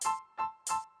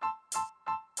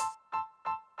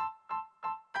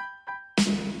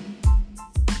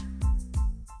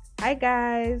Hi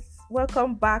guys,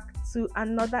 welcome back to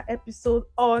another episode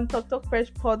on Talk Talk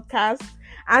Presh podcast.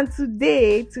 And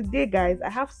today guys,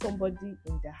 I have somebody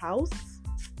in the house.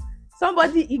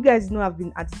 Somebody you guys know I've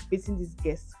been anticipating this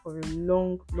guest for a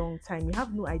long time. You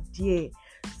have no idea.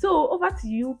 So over to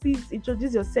you. Please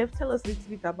introduce yourself. Tell us a little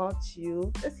bit about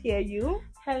you. Let's hear you.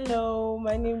 Hello,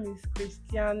 my name is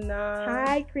Christiana.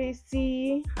 Hi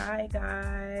Christy. Hi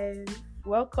guys.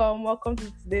 Welcome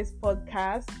to today's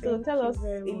podcast. So Thank tell you us a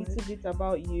very little much. bit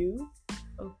about you.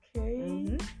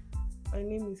 Okay. My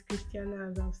name is Christiana,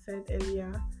 as I've said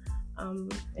earlier.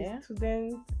 A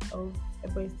student of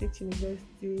Ebonyi State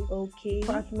University, Okay.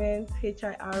 Department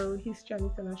HIR, History and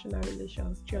International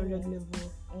Relations, 300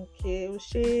 level. Okay.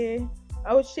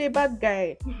 I would say bad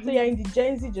guy. So you're in the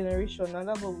GenZ generation, and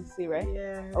that's what we say, right?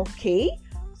 Yeah. Okay.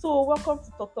 So welcome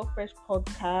to Talk Talk Presh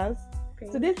podcast.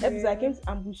 Thank Today's you. episode, I came to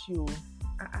ambush you.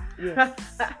 Ah.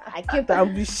 Yes, I came to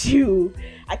ambush you.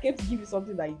 I came to give you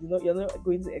something that you're not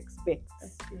going to expect.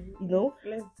 Okay. You know.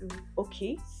 Let's do it.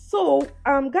 Okay. So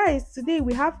guys, today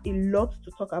we have a lot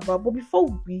to talk about. But before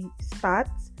we start,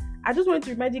 I just wanted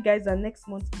to remind you guys that next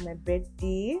month is my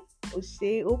birthday.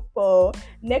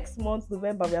 Next month,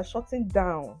 November, we are shutting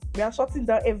down. We are shutting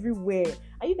down everywhere.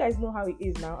 And you guys know how it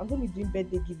is now. I'm going to be doing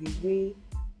birthday giveaway,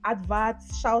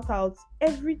 adverts, shout outs.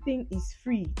 Everything is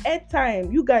free.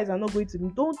 Airtime. You guys are not going to,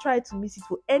 don't try to miss it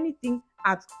for anything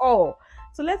at all.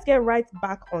 So let's get right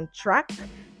back on track.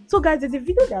 So guys, there's a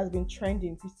video that has been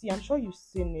trending. Christy, I'm sure you've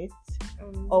seen it.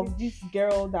 Of this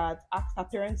girl that asked her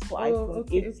parents for iPhone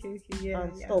 8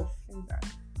 and stuff.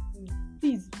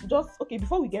 Please,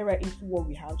 before we get right into what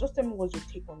we have, just tell me what's your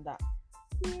take on that.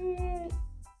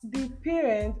 The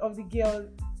parent of the girl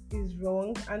is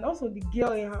wrong, and also the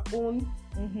girl in her own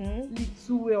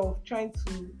little way of trying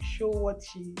to show what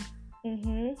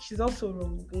she's also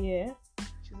wrong. Yeah.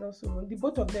 She's also wrong. The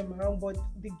both of them are wrong, but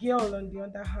the girl on the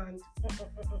other hand,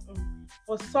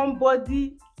 for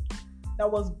somebody that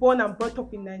was born and brought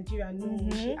up in Nigeria,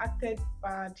 she acted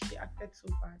bad. She acted so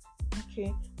bad.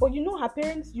 Okay, but you know her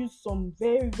parents use some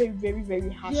very, very, very, very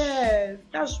harsh. Yes,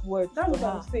 harsh words. That's what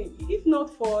I'm saying. If not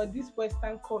for this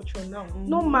Western culture now,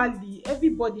 normally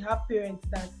everybody have parents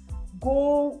that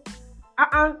go.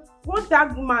 What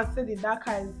that man said in that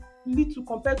car is little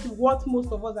compared to what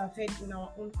most of us have heard in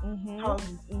our own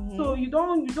houses. So you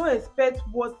don't expect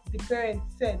what the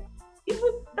parents said.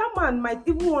 Even that man might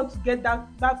even want to get that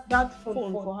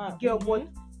phone for her. The girl, but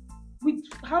with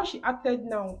how she acted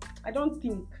now, I don't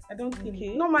think.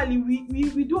 Okay. Normally,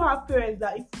 we do have parents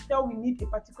that if we tell we need a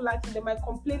particular thing, they might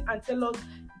complain and tell us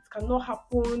it cannot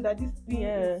happen, that this thing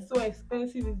is so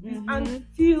expensive, is this, and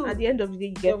still at the end of the day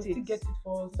you get it. Still get it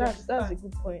for us. That's a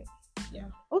good point. Yeah.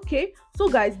 Okay, so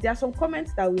guys, there are some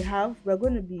comments that we have. We're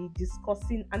going to be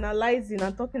discussing, analyzing,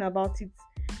 and talking about it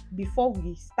before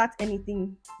we start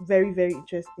anything very, very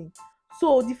interesting.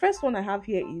 So the first one I have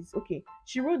here is, okay,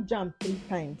 she wrote jam 3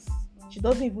 times. She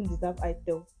doesn't even deserve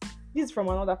ITEL. This is from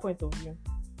another point of view.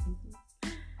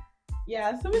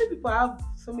 Yeah, so many people have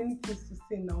so many things to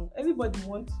say now. Everybody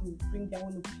wants to bring their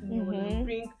own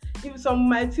opinion. If some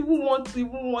might even want to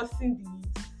worsen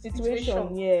the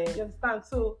situation. Yeah. You understand?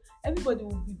 So everybody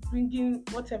will be bringing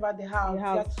whatever they have.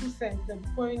 Their 2 cents. They'll be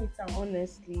pouring it out.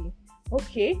 Honestly.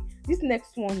 Okay, this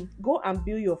next one, go and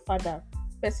bill your father.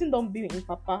 Person don't bill in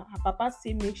papa. Her papa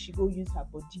say make she go use her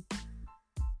body.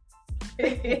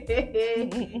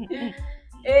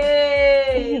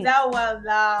 Hey, that was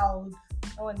loud.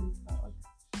 That one is loud.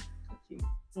 Okay.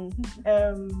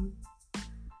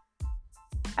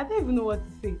 I don't even know what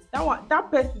to say. That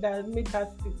person that made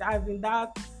that statement, as in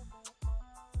that,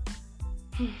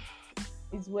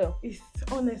 is well. It's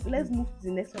honest. Let's move to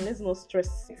the next one. Let's not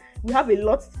stress. We have a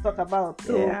lot to talk about.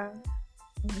 So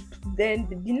then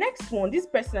the next one, this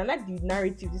person, I like the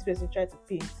narrative this person tried to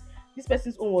paint. This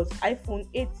person's own was iPhone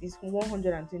 8 is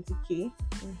 120k.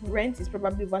 Rent is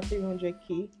probably over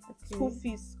 300k. School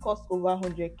fees cost over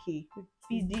 100k.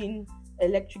 Feeding,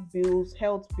 electric bills,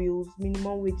 health bills,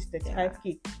 minimum wage is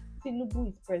 35k. Tinubu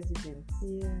is president.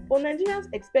 But Nigerians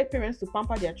expect parents to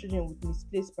pamper their children with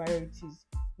misplaced priorities.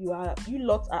 You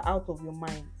lots are out of your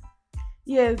mind.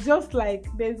 Yes, just like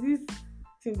there's this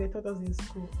thing they taught us in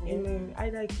school, in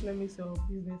either economics or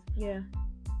business. Yeah.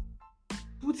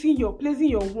 Placing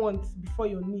your wants before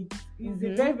your needs is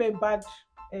a very, very bad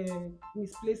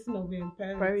misplacing of your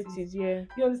priorities. Yeah.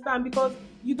 You understand? Because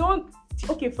you don't.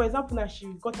 Okay, for example, now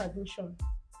she got admission,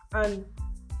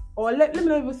 or let me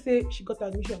not even say she got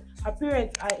admission. Her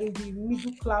parents are in the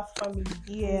middle class family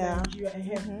in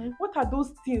Nigeria. What are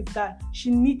those things that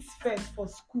she needs first for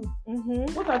school?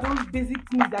 What are those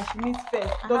basic needs that she needs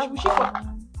first?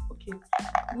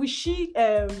 Will she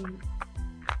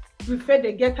prefer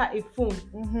they get her a phone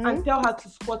Mm-hmm. and tell her to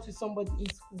squat with somebody in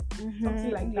school.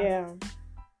 Something like that. Yeah.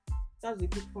 That's a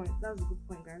good point. That's a good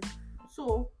point, guys.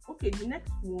 So, okay, the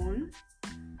next one.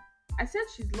 I said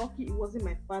she's lucky it wasn't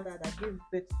my father that gave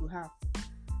birth to her.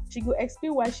 She go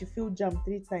explain why she feel jammed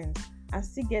 3 times and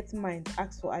still get mind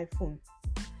ask for iPhone.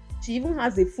 She even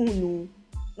has a phone, no.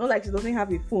 Not like she doesn't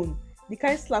have a phone. The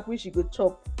kind slap wey she go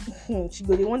chop, she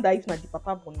go dey wonder if na the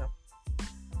papa born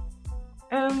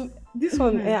am. This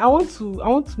one, I want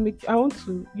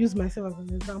to use myself as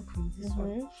an example in this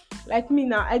one. Like me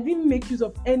now, I didn't make use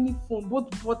of any phone, both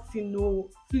button or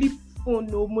flip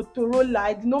phone or Motorola.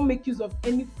 I did not make use of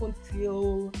any phone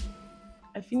till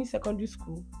I finished secondary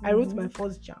school. I wrote my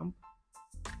first JAMB,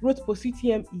 wrote post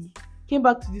UTME, came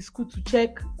back to the school to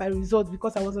check my results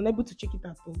because I was unable to check it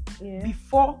at home. Yeah.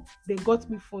 Before they got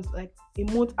me phones, like a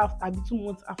month after, maybe 2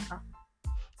 months after.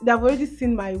 They've already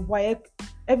seen my WAEC,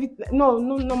 not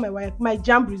my WAEC, my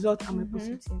JAMB result and my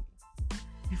post UTME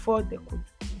before they could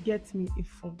get me a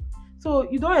phone. So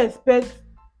you don't expect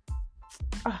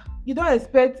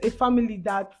a family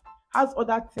that has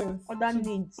other things, Other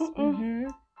needs.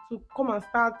 to come and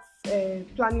start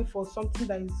planning for something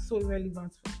that is so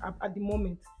irrelevant at the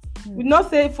moment. We not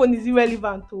say phone is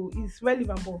irrelevant, it's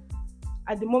relevant, but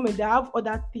at the moment they have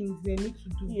other things they need to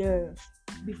do. Yes.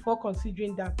 Before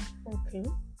considering that. Okay.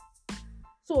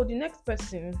 So the next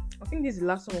person, I think this is the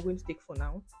last one we're going to take for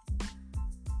now.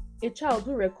 A child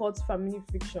who records family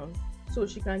friction so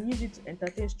she can use it to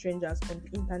entertain strangers on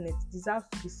the internet deserves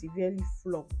to be severely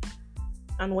flogged.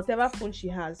 And whatever phone she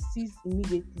has seized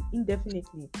immediately,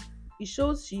 indefinitely. It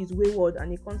shows she is wayward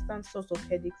and a constant source of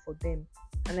headache for them.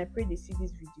 And I pray they see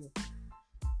this video.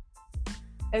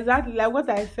 Exactly like what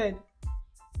I said.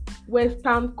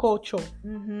 Western culture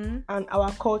and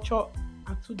our culture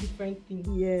are 2 different things.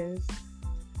 Yes.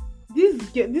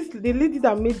 The lady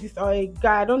that made this, or a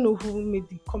guy, I don't know who made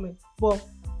the comment, but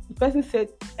the person said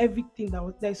everything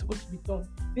that is supposed to be done.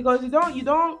 Because you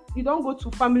don't go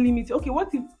to family meeting. Okay,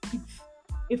 what if it's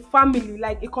a family,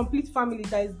 like a complete family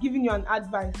that is giving you an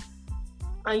advice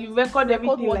and you record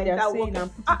everything what like they are that saying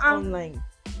and put it online.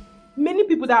 Many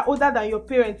people that are older than your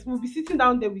parents will be sitting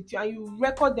down there with you and you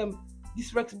record them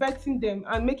disrespecting them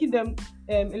and making them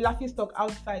a laughing stock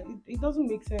outside. It doesn't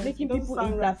make sense. Making people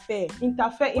interfere in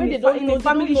a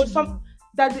family. No.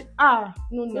 They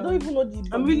don't even know the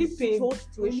I'm really pained. whole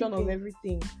situation of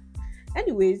everything.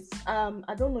 Anyways,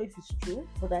 I don't know if it's true,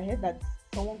 but I heard that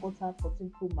someone got her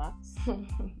 14 Pro Max.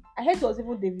 I heard it was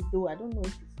even Davido. I don't know if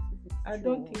it's I true.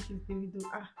 don't think it's Davido.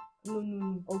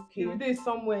 No. Okay. Davido is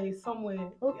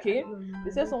somewhere. Okay. Yeah, no.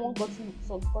 They said someone got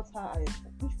her.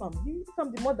 Which family? If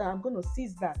I'm the mother, I'm gonna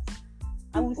seize that.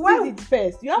 I will seize it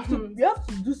first. You have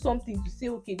to do something to say,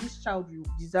 okay, this child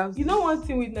deserves. You know one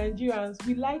thing with Nigerians,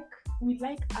 we like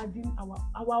adding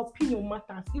our opinion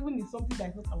matters, even if something that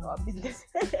is not our business.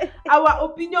 Our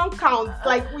opinion counts.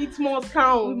 Like it must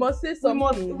count. We must say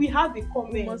something. We have a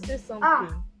comment. We must say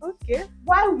something. Okay.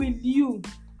 Why will you,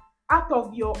 out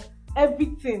of your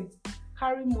everything,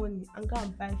 carry money and go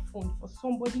and buy phone for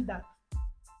somebody that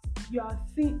you are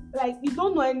seeing, like you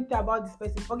don't know anything about this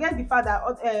person? Forget the fact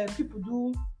that people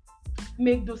do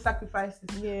make those sacrifices.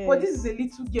 Yes. But this is a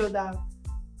little girl that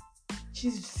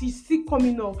she's still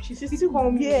coming up. She's still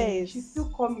coming. Yes. She's still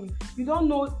coming. You don't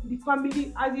know the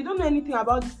family, as you don't know anything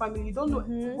about this family. You don't know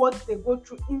what they go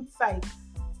through inside.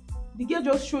 The girl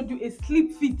just showed you a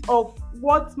slip fit of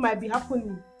what might be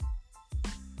happening.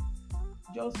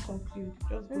 Just conclude.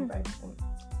 Just go buy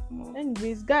phone.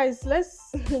 Anyways, guys,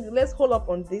 let's hold up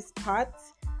on this part.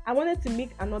 I wanted to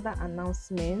make another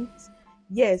announcement.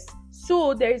 Yes,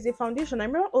 so there is a foundation. I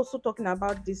remember also talking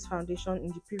about this foundation in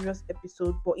the previous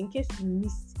episode, but in case you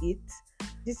missed it,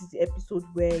 this is the episode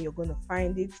where you're going to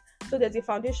find it. So there's a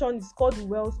foundation. It's called the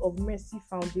Wells of Mercy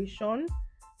Foundation,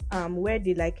 where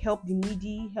they like help the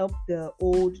needy, help the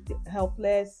old, the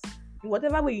helpless, in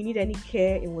whatever way you need any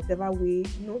care, in whatever way,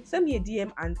 send me a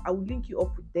DM and I will link you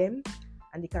up with them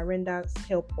and they can render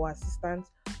help or assistance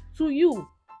to you.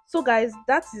 So guys,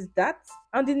 that is that.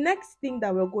 And the next thing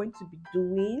that we're going to be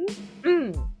doing,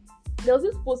 there was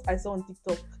this post I saw on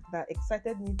TikTok that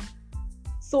excited me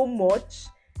so much.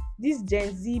 This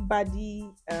GenZ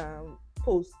body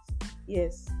post.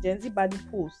 Yes, GenZ body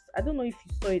post. I don't know if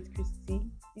you saw it, Christy.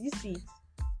 Did you see it?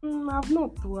 I've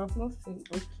not seen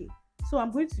it. Okay. So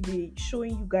I'm going to be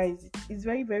showing you guys. It's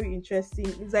very, very interesting.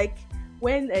 It's like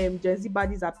when GenZ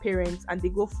bodies are parents and they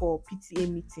go for PTA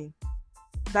meeting.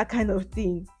 That kind of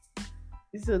thing.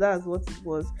 So that's what it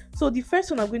was. So the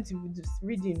first one I'm going to be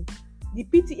reading. The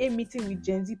PTA meeting with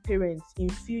GenZ parents in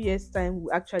few years' time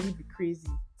will actually be crazy.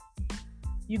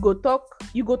 You go talk.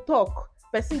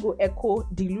 person go echo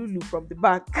the Lulu from the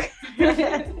back.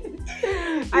 I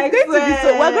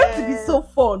We're going to be so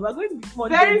fun. We're going to be fun.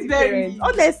 Very, Gen Z very. parents.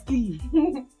 Honestly.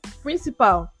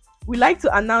 Principal, we like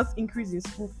to announce increase in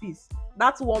school fees.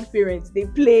 That's one parent. They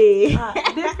play.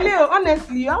 They play.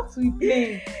 Honestly, you have to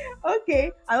play.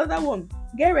 Okay, another one.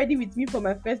 Get ready with me for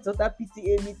my first daughter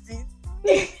PTA meeting.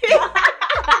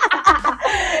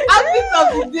 Outfit of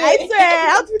the day. I swear,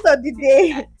 outfit of the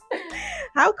day.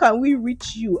 How can we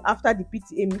reach you after the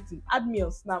PTA meeting? Add me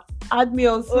on Snap. Add me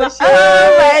on Oh, Snap.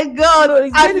 my God! No, I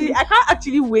can't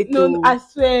actually wait. No, I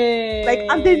swear. Like,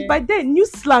 and then by then, new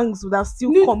slangs would have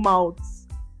still come out.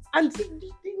 And see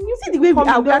the way we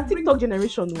are TikTok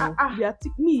generation. No? We are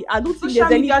me. I don't think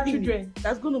there's anything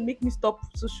that's going to make me stop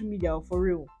social media for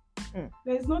real.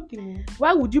 There's nothing.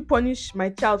 Why would you punish my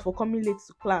child for coming late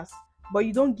to class, but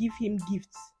you don't give him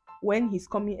gifts when he's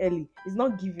coming early? It's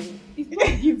not giving. It's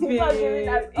not giving.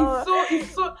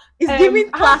 It's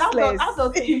giving classless. How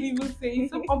does he even say?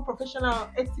 It's so unprofessional,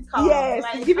 ethical. Yes,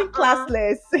 like, it's giving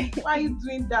classless. Why are you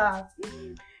doing that?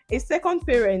 A second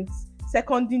parent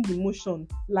seconding the motion.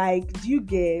 Like, do you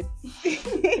get?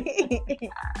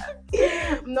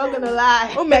 I'm not gonna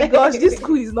lie. Oh my gosh, this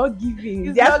school is not giving.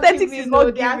 It's the not aesthetics giving, is not no,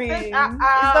 the giving. aesthetic-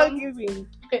 It's not giving.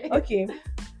 Okay.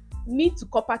 Me to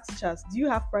copper teachers. Do you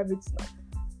have private Snap?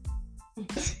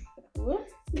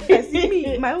 Yes,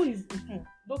 me. My own is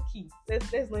low key. Let's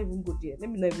not even go there. Let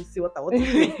me not even say what I want to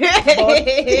say.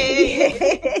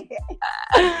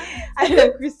 I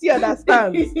think Chrissy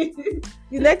understands. The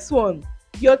next one.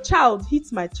 Your child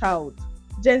hits my child.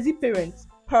 Gen Z parents.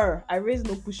 Her. I raise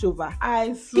no pushover.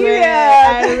 I swear.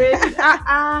 I raise.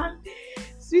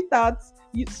 Sweetheart,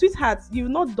 you've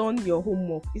not done your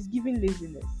homework. It's giving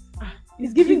laziness.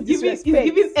 It's giving disrespect.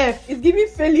 It's giving F. It's giving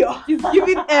failure. It's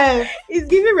giving F. It's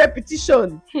giving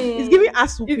repetition. It's giving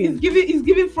ass whooping. It's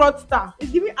giving fraudster.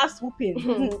 It's giving ass whooping.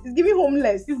 It's giving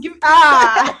homeless. It's giving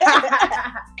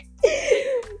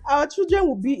Our children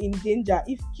will be in danger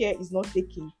if care is not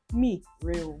taken. Me,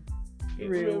 real.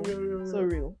 So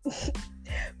real.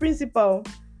 Principal,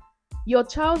 your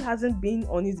child hasn't been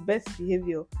on his best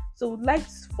behavior, so would like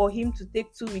for him to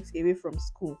take 2 weeks away from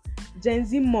school. Gen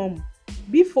Z mom,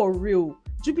 be for real.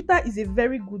 Jupiter is a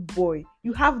very good boy.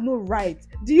 You have no right.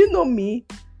 Do you know me?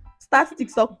 Start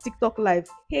TikTok live.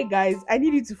 Hey guys, I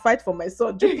need you to fight for my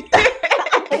son Jupiter.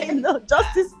 No,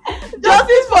 justice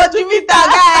for Jupiter,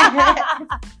 guy.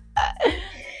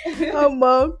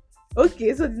 Mom.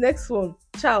 Okay, so the next one.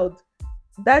 Child,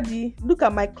 daddy, look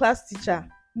at my class teacher.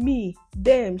 Me,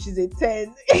 damn, she's a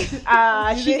 10.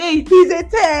 She ate. He's a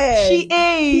 10. She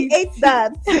ate. He ate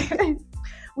that.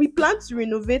 We plan to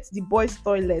renovate the boys'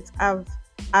 toilet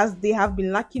as they have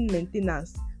been lacking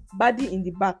maintenance. Body in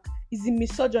the back is a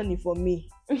misogyny for me.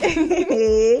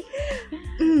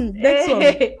 Next one.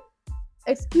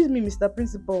 Excuse me, Mr.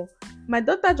 Principal. My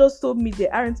daughter just told me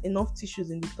there aren't enough tissues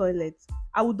in the toilet.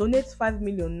 I will donate 5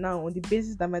 million now on the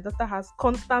basis that my daughter has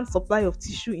constant supply of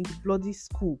tissue in the bloody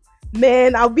school.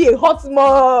 Man, I'll be a hot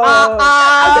mom.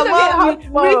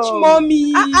 Rich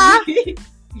mommy.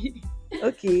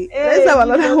 Okay, let's have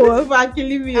another one. For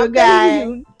killing me,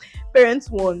 guy. Parent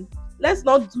 1, let's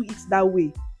not do it that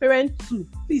way. Parent 2,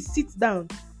 please sit down.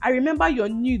 I remember your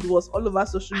nude was all over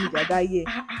social media that year.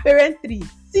 Parent 3,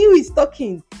 see who is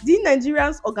talking. Did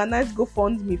Nigerians organize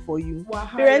GoFundMe for you? Wow.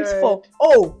 Parent 4,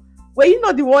 oh, were you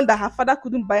not the one that her father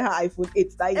couldn't buy her iPhone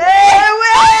 8 that year?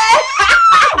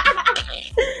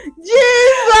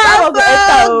 Jesus!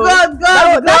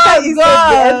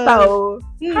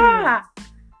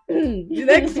 The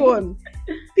next one.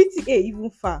 PTA even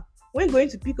far. When going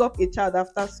to pick up a child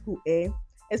after school,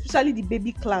 especially the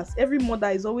baby class, every mother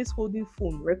is always holding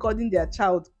phone, recording their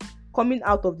child coming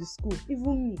out of the school.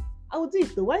 Even me. I would do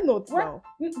it though. Why not now?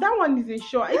 That one isn't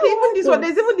sure. Yeah, There's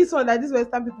even this one that this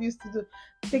Western people used to do,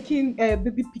 taking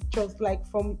baby pictures like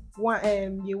from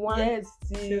year 1.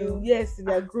 Yes,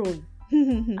 they are grown.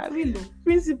 I really.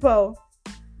 Principal,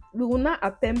 we will not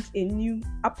appoint a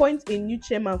new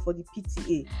chairman for the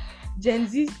PTA. Gen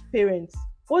Z parents,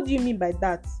 what do you mean by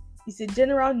that? It's a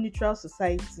general neutral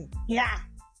society. Yeah.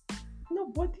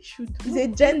 Nobody should. It's a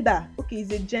gender. Okay,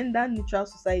 it's a gender neutral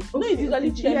society. Okay, no, it's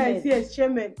usually chairman. Yes,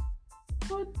 chairman.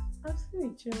 But I've seen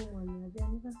a chairman.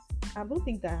 I don't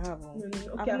think I have. No.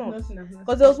 Okay, I've not seen.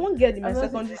 Because there was one girl in my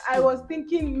secondary school. I was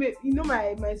thinking, my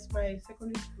secondary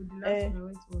school, the last one I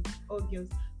went to was all girls.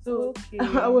 So okay.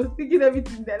 I was thinking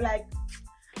everything that like,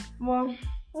 mom.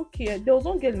 Okay, there was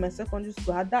one girl in my secondary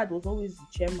school. Her dad was always the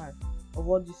chairman of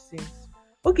all these things.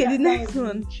 Okay, the next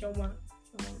one.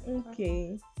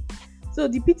 Okay. So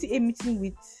the PTA meeting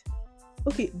with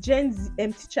Gen Z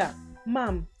teacher,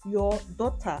 ma'am, your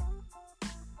daughter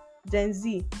Gen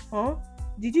Z, huh?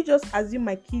 Did you just assume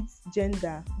my kid's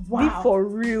gender? Wow. Be for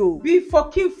real. Be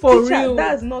fucking for Teacher, real.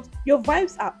 that's not, your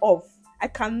vibes are off. I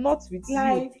cannot with you.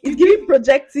 Like, It's giving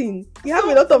projecting. You have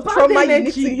a lot of bad trauma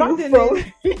energy, you need to bad heal from.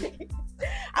 energy.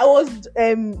 I was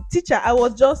teacher, I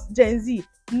was just Gen Z.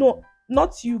 No,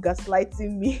 not you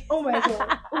gaslighting me. Oh my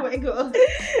god. Oh my god.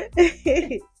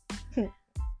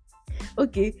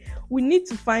 Okay, we need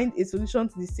to find a solution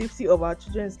to the safety of our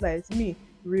children's lives. Me,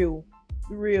 real.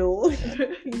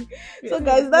 So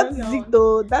guys, that's it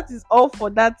though. That is all for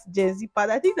that Gen Z part.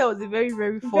 I think that was a very,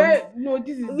 very fun. No,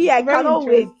 this is Me, I very cannot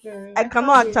wait. interesting. I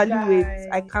cannot actually wait. guys.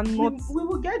 I cannot. We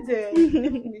will get there.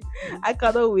 Definitely. I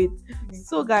cannot wait.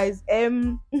 So guys,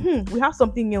 we have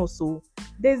something else. So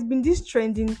there's been this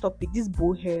trending topic, this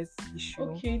bow hairs issue.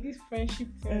 Okay, this friendship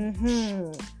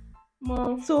thing.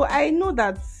 Mom. So I know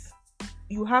that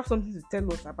you have something to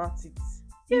tell us about it.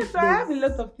 Yeah, so I have a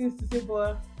lot of things to say,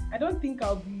 but I don't think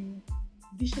I'll be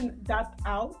dishing that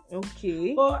out.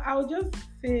 Okay. But I'll just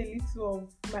say a little of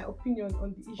my opinion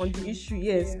on the issue. On the issue,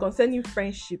 yes, concerning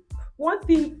friendship. One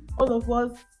thing all of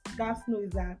us guys know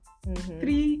is that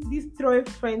this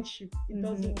friendship, it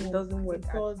doesn't work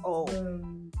at all.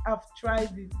 I've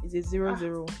tried it. It's a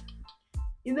 0-0.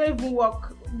 It don't even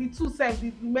work. The two sides,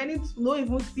 the remaining two don't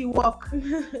even still work.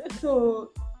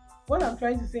 So what I'm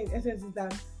trying to say in essence is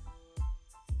that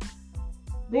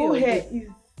bow hair is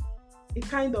a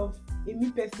kind of a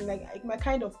me person, like my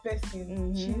kind of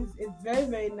person. She's a very,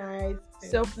 very nice person,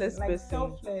 selfless like person.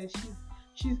 Selfless.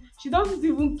 She doesn't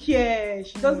even care.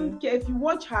 She doesn't care. If you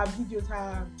watch her videos,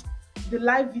 the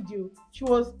live video, she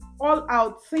was all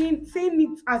out saying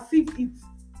it as if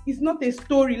it's not a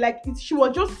story. Like she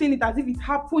was just saying it as if it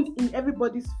happened in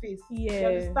everybody's face. Yeah. You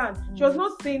understand? She was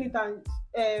not saying it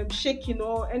and shaking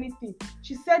or anything.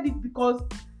 She said it because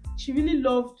she really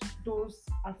loved those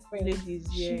her friends. Ladies,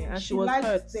 and she was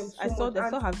hurt. Them so I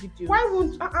saw her video. Why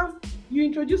won't you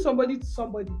introduce somebody to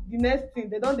somebody? The next thing,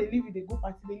 they leave you, they go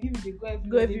party, they leave you, they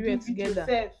go everywhere together.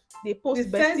 They post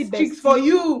bestie chicks for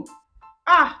you.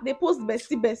 They post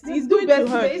bestie. It's going to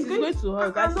hurt. It's going to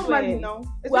hurt. That's normally now.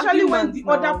 Especially when the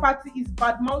other party is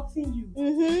bad mouthing you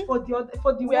for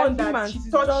the one that she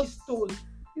thought she stole.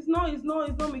 It's not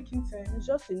making sense. It's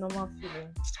just a normal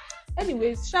feeling.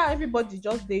 Anyways, everybody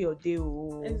just day your day.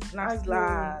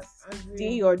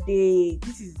 Day your day.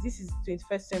 This is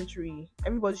 21st century.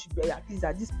 Everybody should be at least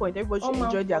at this point. Everybody should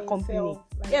enjoy their company.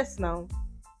 Yes, now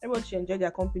everybody should enjoy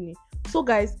their company. So,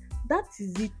 guys, that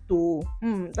is it though.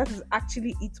 That is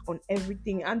actually it on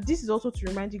everything. And this is also to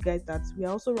remind you guys that we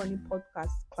are also running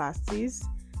podcast classes.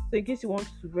 So, in case you want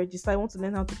to register, you want to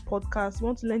learn how to podcast, you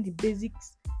want to learn the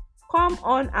basics, come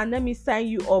on and let me sign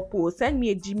you up. Send me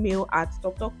a Gmail at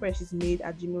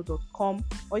talktalkpreshesmade@gmail.com,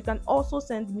 or you can also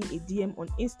send me a DM on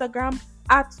Instagram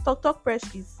at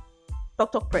talktalkpresh. Is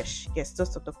talktalkpresh. Yes,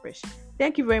 just talktalkpresh.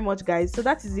 Thank you very much, guys. So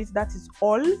that is it. That is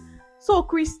all. So,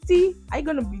 Christy, are you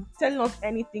gonna be telling us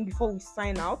anything before we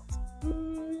sign out?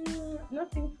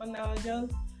 Nothing for now.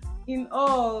 Just be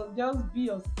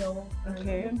yourself. Okay. And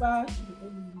remember, you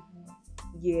only live once.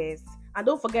 Yes. And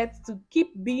don't forget to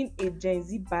keep being a Gen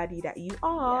Z baddie that you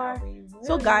are.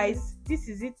 So guys, this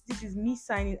is it. This is me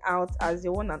signing out as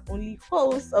your one and only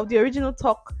host of the original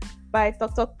Talk by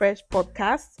Talk Talk Presh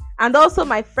podcast. And also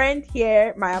my friend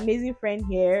here, my amazing friend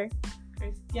here,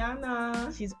 Christiana.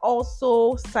 She's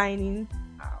also signing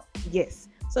out. Yes.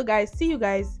 So guys, see you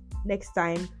guys next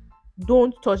time.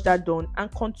 Don't touch that dawn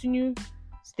and continue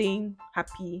staying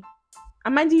happy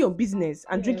and minding your business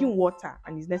and drinking water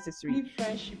and it's necessary. Leave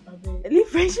friendship, Leave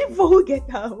friendship for who get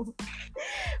out.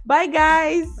 Bye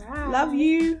guys. Bye. Love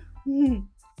you.